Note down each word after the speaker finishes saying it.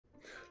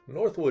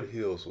Northwood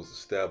Hills was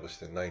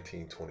established in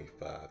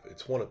 1925.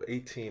 It's one of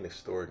 18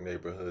 historic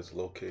neighborhoods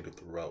located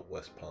throughout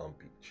West Palm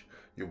Beach.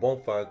 You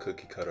won't find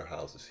cookie cutter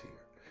houses here.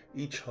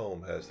 Each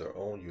home has their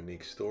own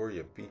unique story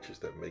and features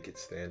that make it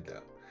stand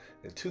out.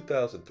 In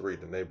 2003,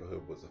 the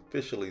neighborhood was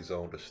officially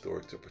zoned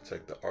historic to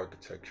protect the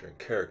architecture and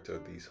character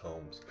of these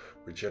homes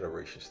for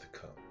generations to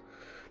come.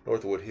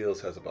 Northwood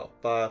Hills has about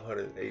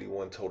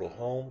 581 total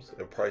homes,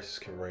 and prices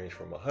can range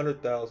from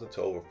 $100,000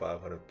 to over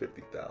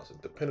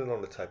 $550,000, depending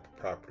on the type of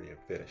property and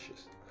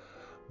finishes.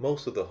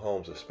 Most of the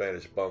homes are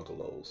Spanish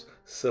bungalows,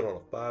 sit on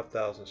a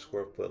 5,000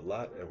 square foot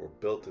lot, and were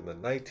built in the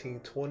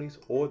 1920s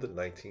or the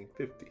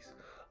 1950s.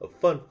 A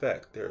fun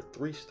fact, there are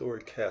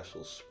three-story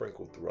castles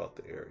sprinkled throughout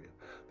the area.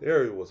 The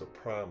area was a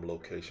prime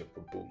location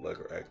for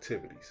bootlegger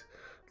activities.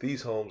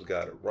 These homes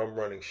guided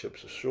rum-running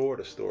ships ashore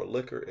to store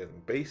liquor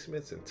in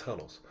basements and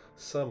tunnels,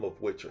 some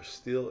of which are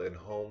still in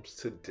homes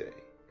today.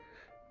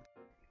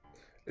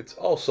 It's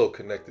also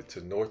connected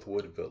to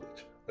Northwood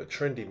Village, a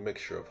trendy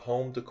mixture of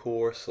home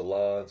decor,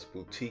 salons,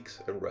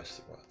 boutiques, and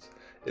restaurants.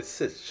 It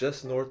sits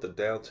just north of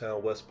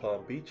downtown West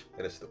Palm Beach,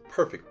 and it's the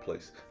perfect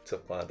place to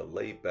find a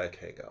laid-back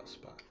hangout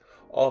spot.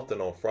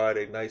 Often on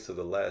Friday nights of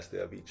the last day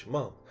of each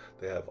month,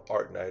 they have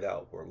Art Night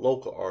Out, where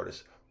local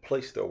artists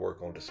place their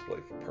work on display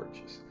for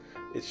purchase.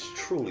 It's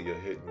truly a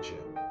hidden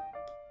gem.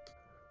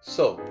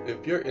 So,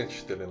 if you're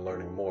interested in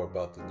learning more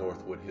about the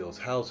Northwood Hills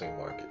housing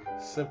market,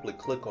 simply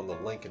click on the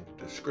link in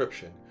the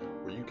description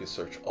where you can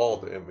search all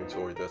the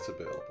inventory that's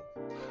available.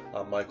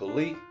 I'm Michael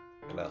Lee,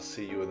 and I'll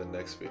see you in the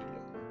next video.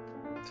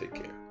 Take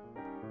care.